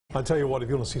I'll tell you what, if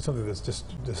you want to see something that's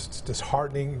just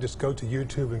disheartening, just go to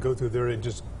YouTube and go through there and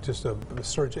just a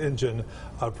search engine,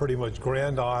 pretty much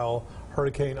Grand Isle,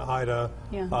 Hurricane Ida,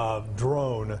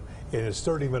 drone, and it's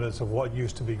 30 minutes of what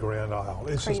used to be Grand Isle.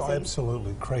 It's just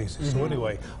absolutely crazy. So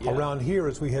anyway, around here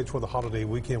as we head toward the holiday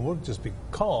weekend, we'll just be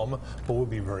calm, but we'll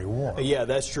be very warm. Yeah,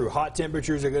 that's true. Hot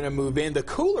temperatures are going to move in. The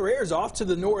cooler air is off to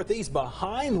the northeast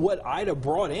behind what Ida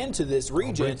brought into this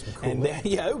region. And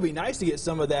yeah, it would be nice to get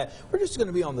some of that. We're just going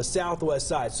to be on the southwest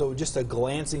side, so just a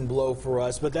glancing blow for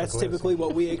us. But that's typically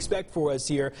what we expect for us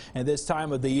here at this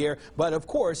time of the year. But of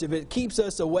course, if it keeps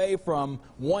us away from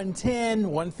 110,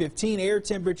 115 air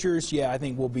temperatures, yeah, I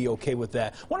think we'll be okay with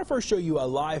that. I want to first show you a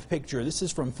live picture. This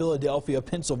is from Philadelphia,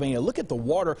 Pennsylvania. Look at the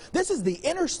water. This is the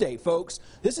interstate, folks.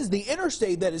 This is the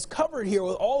interstate that is covered here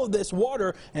with all of this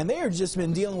water, and they have just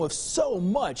been dealing with so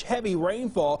much heavy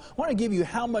rainfall. I want to give you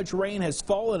how much rain has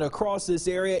fallen across this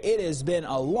area. It has been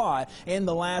a lot in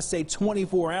the last, say,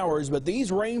 24 hours, but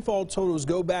these rainfall totals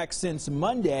go back since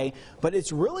Monday, but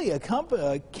it's really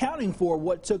accounting for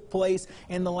what took place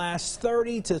in the last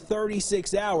 30 to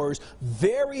 36 hours.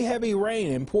 Very heavy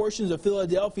rain in portions of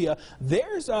Philadelphia.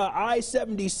 There's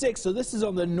I-76, so this is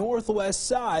on the northwest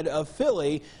side of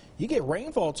Philly. You get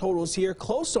rainfall totals here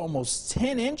close to almost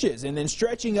 10 inches, and then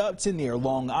stretching up to near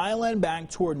Long Island, back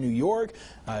toward New York,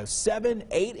 7,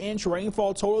 8-inch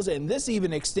rainfall totals, and this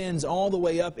even extends all the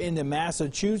way up into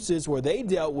Massachusetts, where they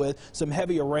dealt with some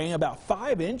heavier rain, about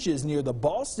 5 inches near the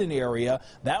Boston area.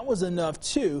 That was enough,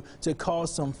 too, to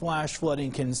cause some flash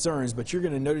flooding concerns. But you're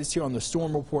going to notice here on the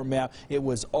storm report map, it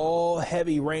was all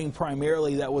heavy rain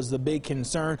primarily. That was the big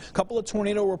concern. A couple of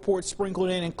tornado reports sprinkled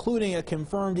in, including a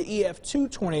confirmed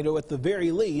EF2 tornado at the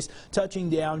very least, touching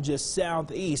down just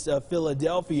southeast of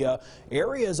Philadelphia.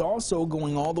 Areas also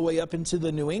going all the way up into the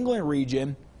New England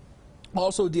region,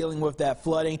 also dealing with that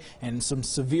flooding and some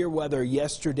severe weather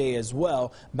yesterday as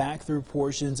well, back through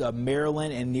portions of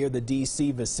Maryland and near the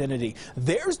D.C. vicinity.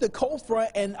 There's the cold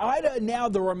front, and Ida, now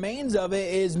the remains of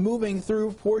it, is moving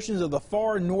through portions of the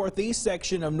far northeast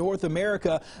section of North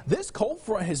America. This cold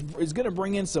front is going to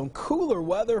bring in some cooler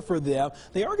weather for them.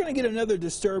 They are going to get another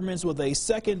disturbance with a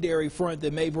secondary front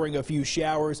that may bring a few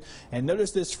showers. And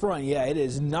notice this front, yeah, it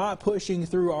is not pushing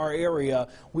through our area.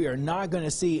 We are not going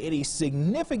to see any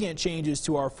significant change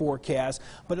to our forecast,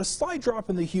 but a slight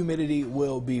drop in the humidity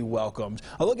will be welcomed.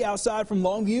 A look outside from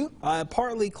Longview,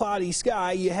 partly cloudy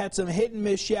sky. You had some hit and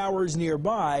miss showers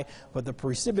nearby, but the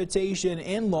precipitation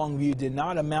in Longview did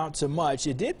not amount to much.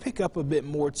 It did pick up a bit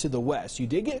more to the west. You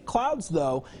did get clouds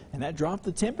though, and that dropped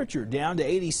the temperature down to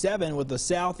 87 with a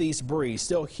southeast breeze.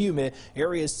 Still humid.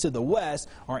 Areas to the west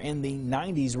are in the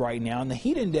 90s right now, and the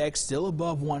heat index still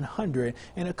above 100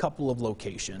 in a couple of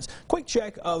locations. Quick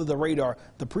check of the radar.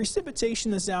 The precipitation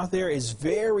that's out there is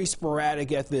very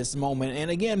sporadic at this moment, and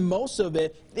again, most of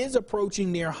it is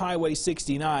approaching near Highway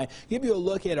 69. Give you a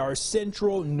look at our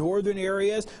central northern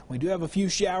areas. We do have a few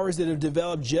showers that have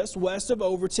developed just west of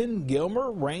Overton.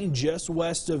 Gilmer, rain just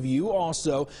west of you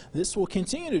also. This will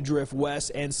continue to drift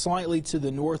west and slightly to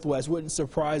the northwest. Wouldn't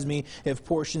surprise me if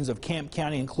portions of Camp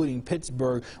County, including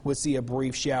Pittsburgh, would see a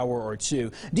brief shower or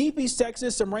two. Deep East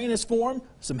Texas, some rain has formed.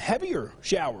 Some heavier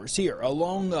showers here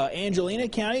along Angelina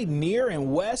County, near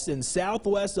and west and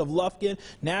southwest of Lufkin.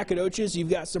 Nacogdoches, you've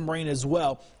got some rain as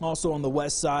well. Also on the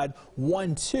west side,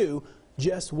 1-2.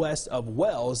 Just west of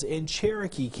Wells in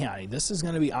Cherokee County. This is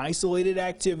going to be isolated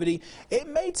activity. It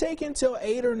may take until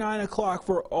 8 or 9 o'clock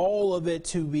for all of it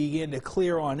to begin to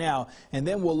clear on out, and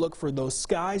then we'll look for those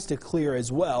skies to clear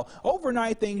as well.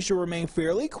 Overnight, things should remain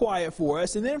fairly quiet for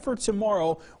us, and then for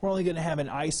tomorrow, we're only going to have an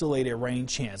isolated rain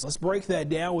chance. Let's break that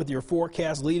down with your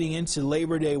forecast leading into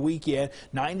Labor Day weekend.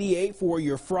 98 for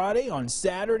your Friday. On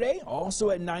Saturday,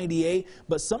 also at 98,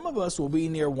 but some of us will be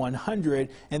near 100,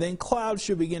 and then clouds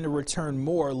should begin to return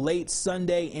more late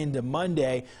Sunday into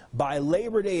Monday. By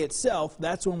Labor Day itself,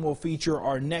 that's when we'll feature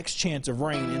our next chance of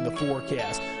rain in the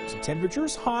forecast. So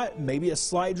temperatures hot, maybe a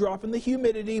slight drop in the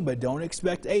humidity, but don't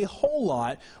expect a whole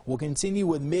lot. We'll continue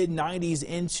with mid-90s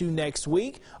into next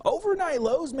week. Overnight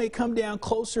lows may come down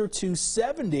closer to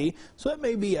 70, so that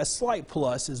may be a slight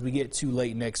plus as we get to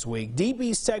late next week. Deep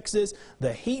East Texas,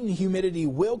 the heat and humidity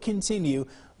will continue,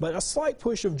 but a slight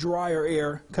push of drier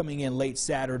air coming in late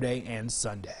Saturday and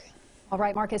Sunday. All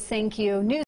right, Marcus, thank you.